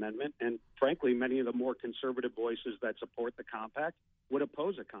constitutional amendment, and frankly, many of the more conservative voices that support the compact would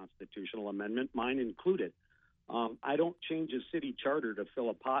oppose a constitutional amendment, mine included. I don't change a city charter to fill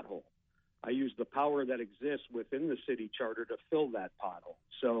a pothole. I use the power that exists within the city charter to fill that pothole.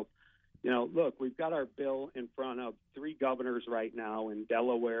 So, look, we've got our bill in front of 3 governors right now in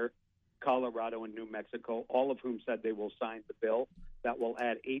Delaware, Colorado, and New Mexico, all of whom said they will sign the bill. That will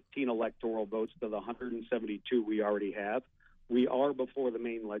add 18 electoral votes to the 172 we already have. We are before the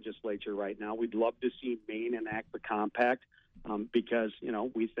Maine legislature right now. We'd love to see Maine enact the compact because,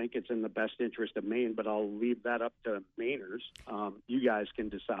 we think it's in the best interest of Maine, but I'll leave that up to Mainers. You guys can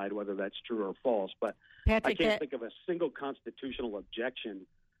decide whether that's true or false. But Patrick, I can't think of a single constitutional objection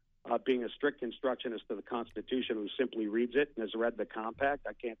being a strict constructionist to the Constitution who simply reads it and has read the compact.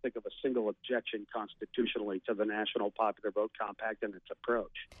 I can't think of a single objection constitutionally to the National Popular Vote Compact and its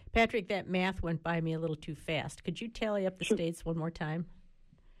approach. Patrick, that math went by me a little too fast. Could you tally up the states one more time?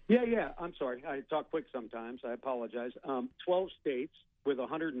 Yeah. I'm sorry. I talk quick sometimes. I apologize. 12 states with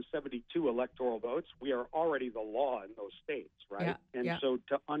 172 electoral votes. We are already the law in those states, right? So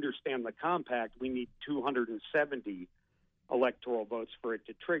to understand the compact, we need 270 electoral votes for it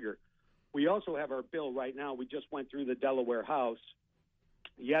to trigger. We also have our bill right now. We just went through the Delaware House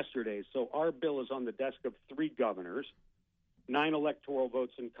yesterday. So our bill is on the desk of 3 governors, 9 electoral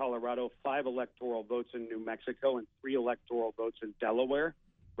votes in Colorado, 5 electoral votes in New Mexico, and 3 electoral votes in Delaware,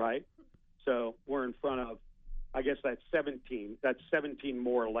 right? So we're in front of, I guess that's 17. That's 17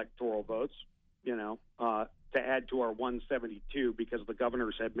 more electoral votes, to add to our 172 because the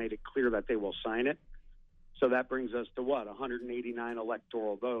governors have made it clear that they will sign it. So that brings us to 189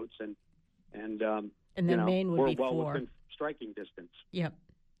 electoral votes, and then Maine would we're be well 4 within striking distance. Yep.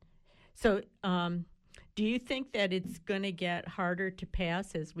 So, do you think that it's going to get harder to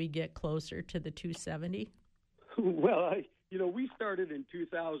pass as we get closer to the 270? Well, we started in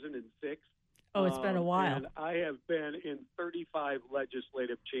 2006. Oh, it's been a while. And I have been in 35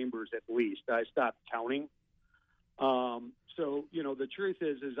 legislative chambers at least. I stopped counting. So, the truth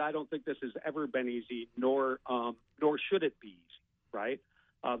is I don't think this has ever been easy, nor should it be easy, right?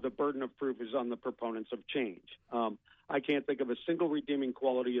 The burden of proof is on the proponents of change. I can't think of a single redeeming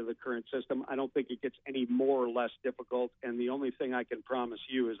quality of the current system. I don't think it gets any more or less difficult. And the only thing I can promise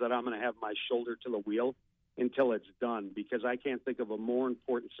you is that I'm going to have my shoulder to the wheel until it's done, because I can't think of a more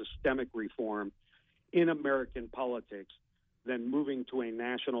important systemic reform in American politics than moving to a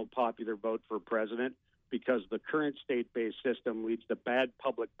national popular vote for president, because the current state-based system leads to bad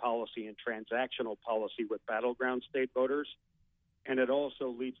public policy and transactional policy with battleground state voters, and it also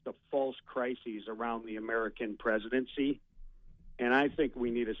leads to false crises around the American presidency. And I think we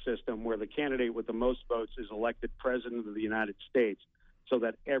need a system where the candidate with the most votes is elected president of the United States, so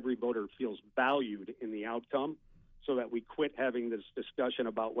that every voter feels valued in the outcome, so that we quit having this discussion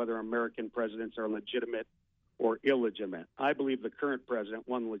about whether American presidents are legitimate or illegitimate. I believe the current president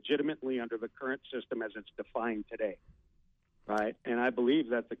won legitimately under the current system as it's defined today, right? And I believe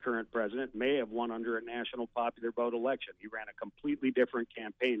that the current president may have won under a national popular vote election. He ran a completely different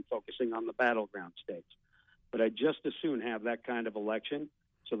campaign focusing on the battleground states. But I'd just as soon have that kind of election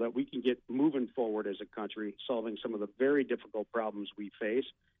so that we can get moving forward as a country, solving some of the very difficult problems we face.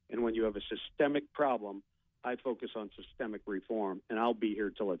 And when you have a systemic problem, I focus on systemic reform, and I'll be here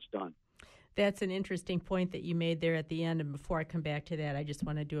till it's done. That's an interesting point that you made there at the end. And before I come back to that, I just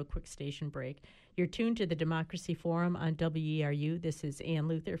want to do a quick station break. You're tuned to the Democracy Forum on WERU. This is Ann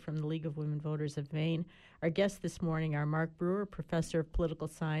Luther from the League of Women Voters of Maine. Our guests this morning are Mark Brewer, professor of political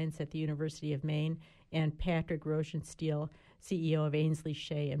science at the University of Maine, and Patrick Rosenstiel, CEO of Ainsley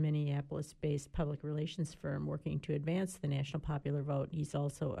Shea, a Minneapolis-based public relations firm working to advance the national popular vote. He's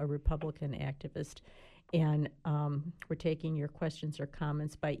also a Republican activist. And we're taking your questions or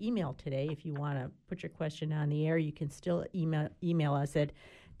comments by email today. If you want to put your question on the air, you can still email us at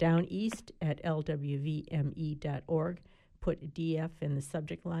downeast@lwvme.org. Put DF in the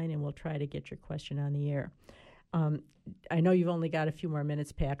subject line, and we'll try to get your question on the air. I know you've only got a few more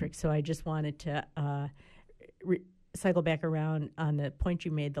minutes, Patrick, so I just wanted to cycle back around on the point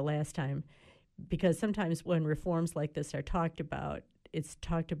you made the last time, because sometimes when reforms like this are talked about, it's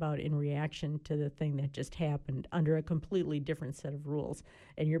talked about in reaction to the thing that just happened under a completely different set of rules.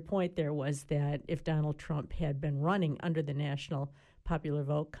 And your point there was that if Donald Trump had been running under the National Popular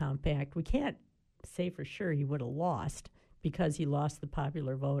Vote Compact, we can't say for sure he would have lost, because he lost the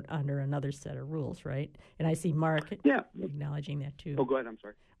popular vote under another set of rules, right? And I see Mark acknowledging that too. Oh, go ahead. I'm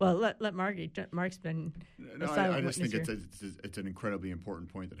sorry. Well, let Mark. Mark's been. No, I just think it's an incredibly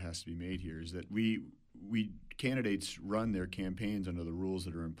important point that has to be made here. Is that we candidates run their campaigns under the rules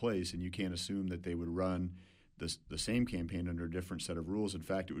that are in place, and you can't assume that they would run the same campaign under a different set of rules. In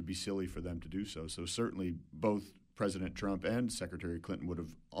fact, it would be silly for them to do so. So certainly, both President Trump and Secretary Clinton would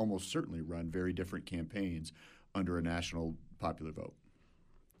have almost certainly run very different campaigns under a national popular vote.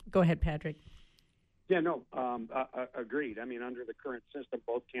 Go ahead, Patrick. Yeah, no, agreed. I mean, under the current system,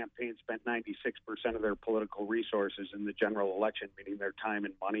 both campaigns spent 96% of their political resources in the general election, meaning their time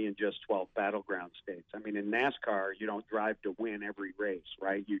and money in just 12 battleground states. I mean, in NASCAR, you don't drive to win every race,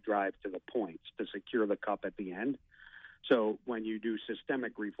 right? You drive to the points to secure the cup at the end. So when you do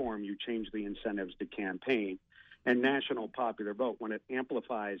systemic reform, you change the incentives to campaign. And national popular vote, when it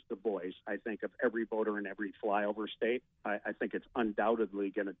amplifies the voice, I think, of every voter in every flyover state, I think it's undoubtedly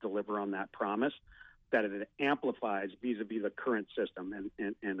going to deliver on that promise, that it amplifies vis-a-vis the current system.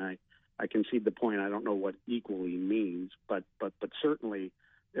 And I concede the point. I don't know what equally means, but certainly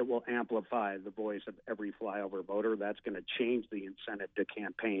it will amplify the voice of every flyover voter. That's going to change the incentive to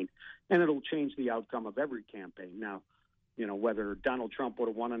campaign, and it'll change the outcome of every campaign. Now, you know, whether Donald Trump would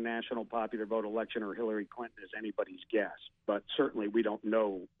have won a national popular vote election or Hillary Clinton is anybody's guess. But certainly we don't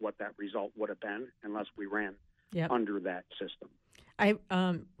know what that result would have been unless we ran under that system. I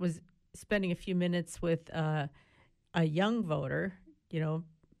was spending a few minutes with a young voter,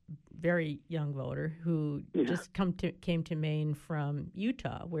 very young voter, who just came to Maine from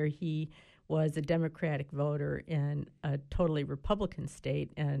Utah, where he was a Democratic voter in a totally Republican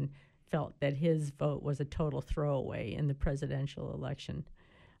state and felt that his vote was a total throwaway in the presidential election.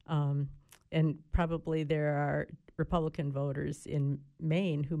 And probably there are Republican voters in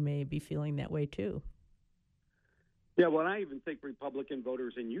Maine who may be feeling that way too. Yeah, well, I even think Republican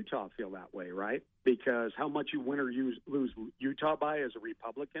voters in Utah feel that way, right? Because how much you win or lose Utah by as a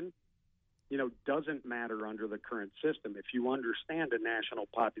Republican, doesn't matter under the current system. If you understand a national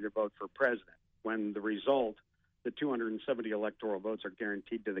popular vote for president, when the result, the 270 electoral votes are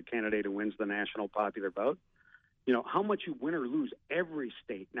guaranteed to the candidate who wins the national popular vote, how much you win or lose every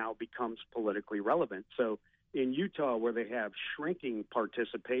state now becomes politically relevant. So in Utah, where they have shrinking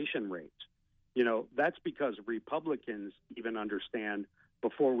participation rates, that's because Republicans even understand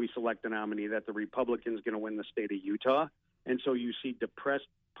before we select a nominee that the Republican's going to win the state of Utah. And so you see depressed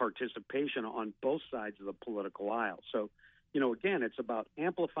participation on both sides of the political aisle. So, again, it's about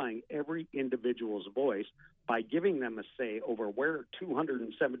amplifying every individual's voice by giving them a say over where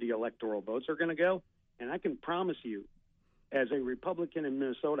 270 electoral votes are going to go. And I can promise you, as a Republican in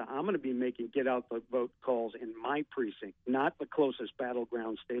Minnesota, I'm going to be making get-out-the-vote calls in my precinct, not the closest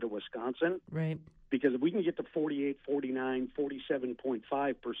battleground state of Wisconsin. Right. Because if we can get to 48, 49,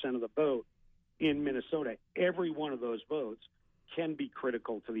 47.5% of the vote in Minnesota, every one of those votes can be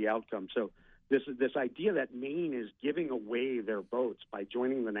critical to the outcome. So this idea that Maine is giving away their votes by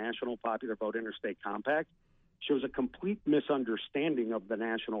joining the National Popular Vote Interstate Compact shows a complete misunderstanding of the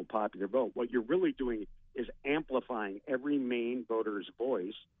national popular vote. What you're really doing is amplifying every Maine voter's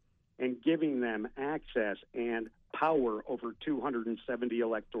voice and giving them access and power over 270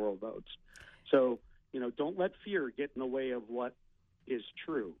 electoral votes. So, don't let fear get in the way of what is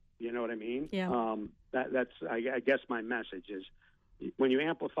true. You know what I mean? Yeah. That's I guess my message is when you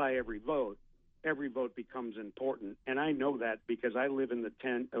amplify every vote becomes important. And I know that because I live in the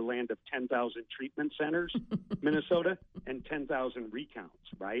land of 10,000 treatment centers, Minnesota, and 10,000 recounts,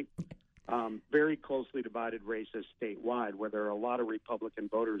 right? Very closely divided races statewide, where there are a lot of Republican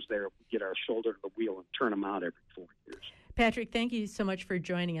voters there who get our shoulder to the wheel and turn them out every 4 years. Patrick, thank you so much for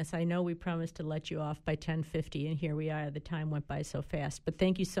joining us. I know we promised to let you off by 10:50, and here we are. The time went by so fast. But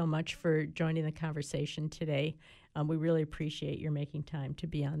thank you so much for joining the conversation today. We really appreciate your making time to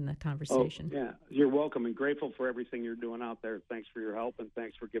be on the conversation. Oh, yeah, you're welcome, and grateful for everything you're doing out there. Thanks for your help, and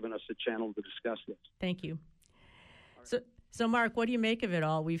thanks for giving us a channel to discuss this. Thank you. So, Mark, what do you make of it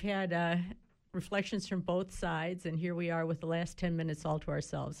all? We've had reflections from both sides, and here we are with the last 10 minutes all to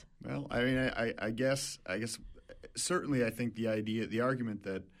ourselves. Well, I mean, I guess certainly I think the argument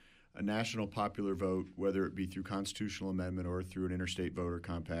that a national popular vote, whether it be through constitutional amendment or through an interstate voter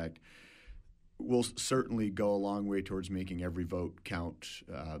compact, will certainly go a long way towards making every vote count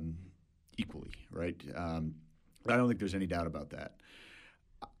equally, right? I don't think there's any doubt about that.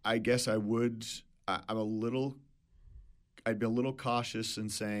 I guess I'd be a little cautious in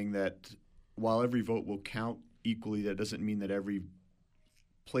saying that while every vote will count equally, that doesn't mean that every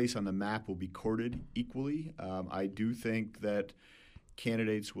place on the map will be courted equally. I do think that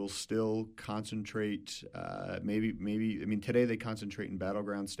candidates will still concentrate today they concentrate in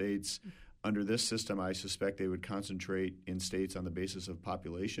battleground states. Under this system, I suspect they would concentrate in states on the basis of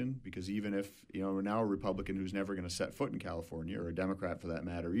population, because even if we're now a Republican who's never going to set foot in California, or a Democrat for that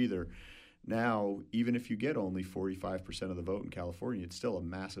matter either, now even if you get only 45% of the vote in California, it's still a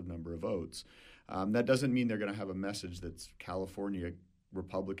massive number of votes. That doesn't mean they're going to have a message that's California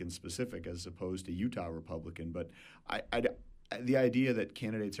Republican specific as opposed to Utah Republican, but the idea that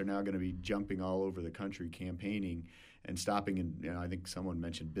candidates are now going to be jumping all over the country campaigning and stopping in, I think someone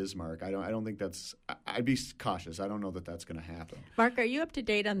mentioned Bismarck. I don't think that's. I'd be cautious. I don't know that that's going to happen. Mark, are you up to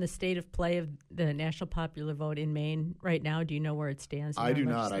date on the state of play of the national popular vote in Maine right now? Do you know where it stands? I do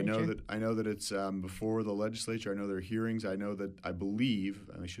not. I know that it's before the legislature. I know there are hearings. I know that I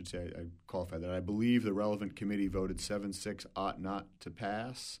should say I qualify that. I believe the relevant committee voted 7-6 ought not to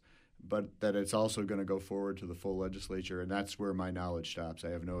pass, but that it's also going to go forward to the full legislature, and that's where my knowledge stops.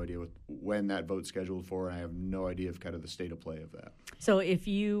 I have no idea when that vote's scheduled for, and I have no idea of kind of the state of play of that. So if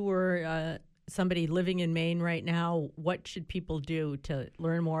you were somebody living in Maine right now, what should people do to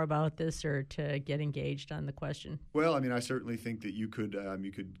learn more about this or to get engaged on the question? Well, I mean, I certainly think that you could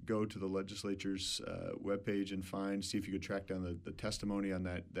go to the legislature's webpage and see if you could track down the testimony on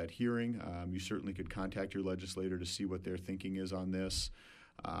that hearing. You certainly could contact your legislator to see what their thinking is on this.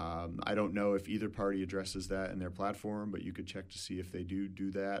 I don't know if either party addresses that in their platform, but you could check to see if they do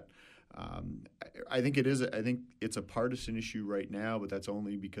that. I think it's a partisan issue right now, but that's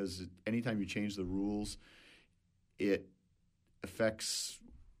only because anytime you change the rules, it affects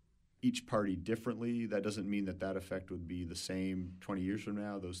each party differently. That doesn't mean that effect would be the same 20 years from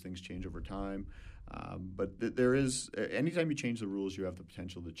now. Those things change over time. But there is, anytime you change the rules, you have the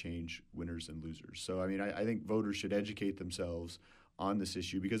potential to change winners and losers. So, I mean, I think voters should educate themselves on this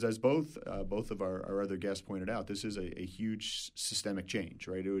issue because, as both of our other guests pointed out, this is a huge systemic change,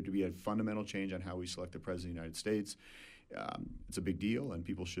 right? It would be a fundamental change on how we select the President of the United States. It's a big deal, and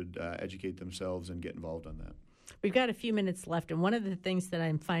people should educate themselves and get involved on that. We've got a few minutes left, and one of the things that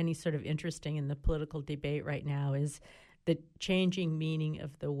I'm finding sort of interesting in the political debate right now is the changing meaning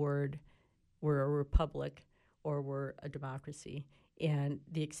of the word we're a republic or we're a democracy, and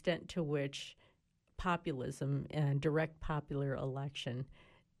the extent to which populism and direct popular election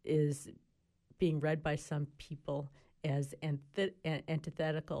is being read by some people as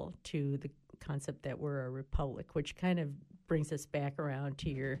antithetical to the concept that we're a republic, which kind of brings us back around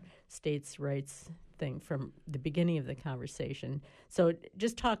to your states' rights thing from the beginning of the conversation. So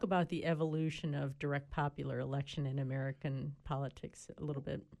just talk about the evolution of direct popular election in American politics a little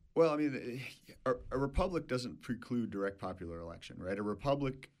bit. Well, I mean, a republic doesn't preclude direct popular election, right? A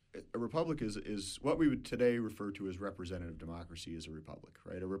republic is what we would today refer to as representative democracy is a republic,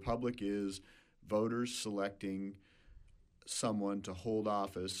 right? A republic is voters selecting someone to hold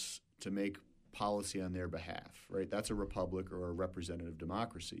office to make policy on their behalf, right? That's a republic or a representative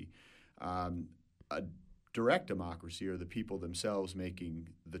democracy. A direct democracy are the people themselves making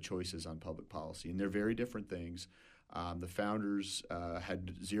the choices on public policy, and they're very different things. The founders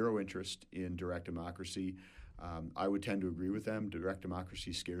had zero interest in direct democracy. I would tend to agree with them. Direct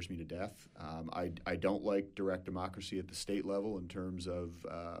democracy scares me to death. I don't like direct democracy at the state level in terms of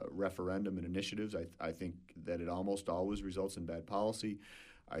referendum and initiatives. I think that it almost always results in bad policy.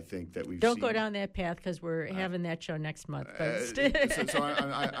 I think that we've don't go down that path because we're having that show next month. But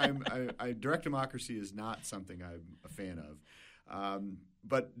direct democracy is not something I'm a fan of.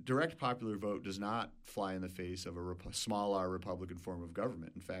 But direct popular vote does not fly in the face of a small R Republican form of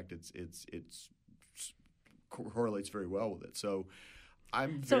government. In fact, it's correlates very well with it. So I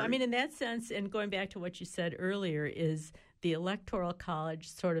mean, in that sense, and going back to what you said earlier, is the Electoral College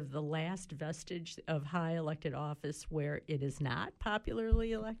sort of the last vestige of high elected office where it is not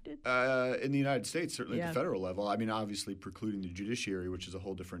popularly elected? In the United States, certainly at the federal level. I mean, obviously precluding the judiciary, which is a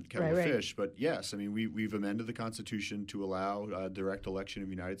whole different kettle of fish. But yes, I mean, we've amended the Constitution to allow direct election of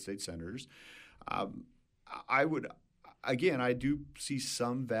United States senators. I do see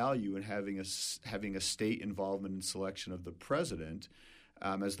some value in having a state involvement in selection of the president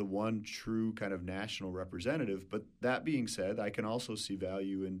as the one true kind of national representative. But that being said, I can also see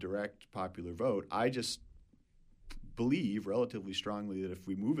value in direct popular vote. I just believe relatively strongly that if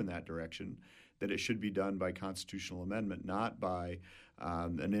we move in that direction, that it should be done by constitutional amendment, not by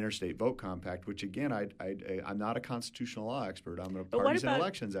an interstate vote compact, which, again, I'm not a constitutional law expert. I'm a parties and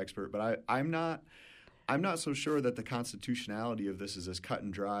elections expert, but I'm not so sure that the constitutionality of this is as cut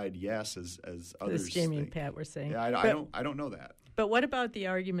and dried, yes, as others think. Jamie and Pat were saying. Yeah, I don't know that. But what about the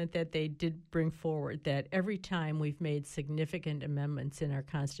argument that they did bring forward that every time we've made significant amendments in our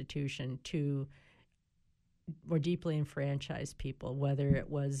Constitution to more deeply enfranchise people, whether it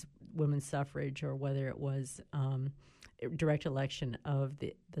was women's suffrage or whether it was direct election of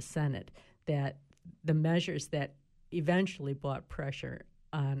the Senate, that the measures that eventually brought pressure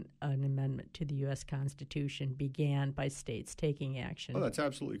on an amendment to the U.S. Constitution began by states taking action. Oh, that's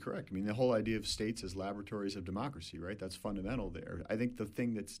absolutely correct. I mean, the whole idea of states as laboratories of democracy, right? That's fundamental there. I think the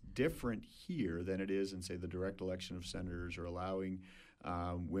thing that's different here than it is in, say, the direct election of senators or allowing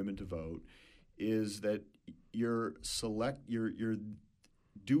women to vote is that you're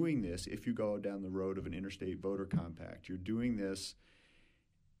doing this, if you go down the road of an interstate voter compact, you're doing this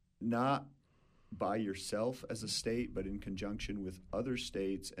not by yourself as a state, but in conjunction with other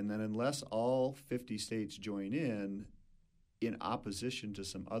states. And then unless all 50 states join in opposition to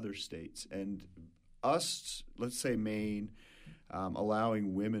some other states, and us, let's say Maine,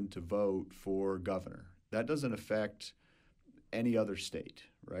 allowing women to vote for governor, that doesn't affect any other state,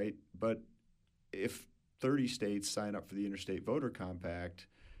 right? But if 30 states sign up for the interstate voter compact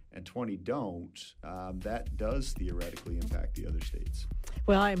and 20 don't, that does theoretically impact the other states.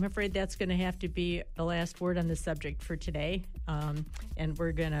 Well, I'm afraid that's going to have to be the last word on the subject for today. And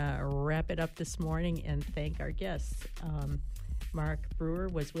we're going to wrap it up this morning and thank our guests. Mark Brewer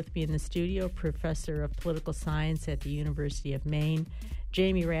was with me in the studio, professor of political science at the University of Maine.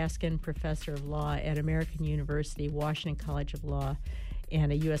 Jamie Raskin, professor of law at American University, Washington College of Law,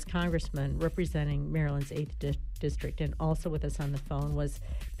 and a U.S. congressman representing Maryland's 8th District. And also with us on the phone was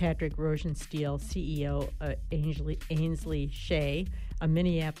Patrick Rosenstiel, CEO of Ainsley Shea, a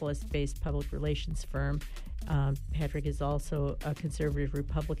Minneapolis-based public relations firm. Patrick is also a conservative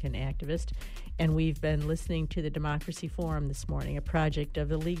Republican activist. And we've been listening to the Democracy Forum this morning, a project of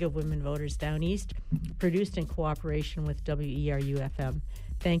the League of Women Voters Down East, produced in cooperation with WERU-FM.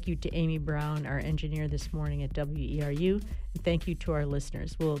 Thank you to Amy Brown, our engineer this morning at WERU, and thank you to our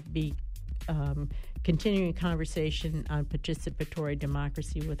listeners. We'll be continuing conversation on participatory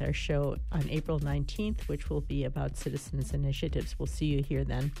democracy with our show on April 19th, which will be about citizens' initiatives. We'll see you here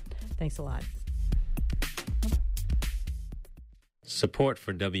then. Thanks a lot. Support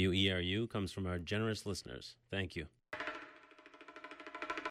for WERU comes from our generous listeners. Thank you.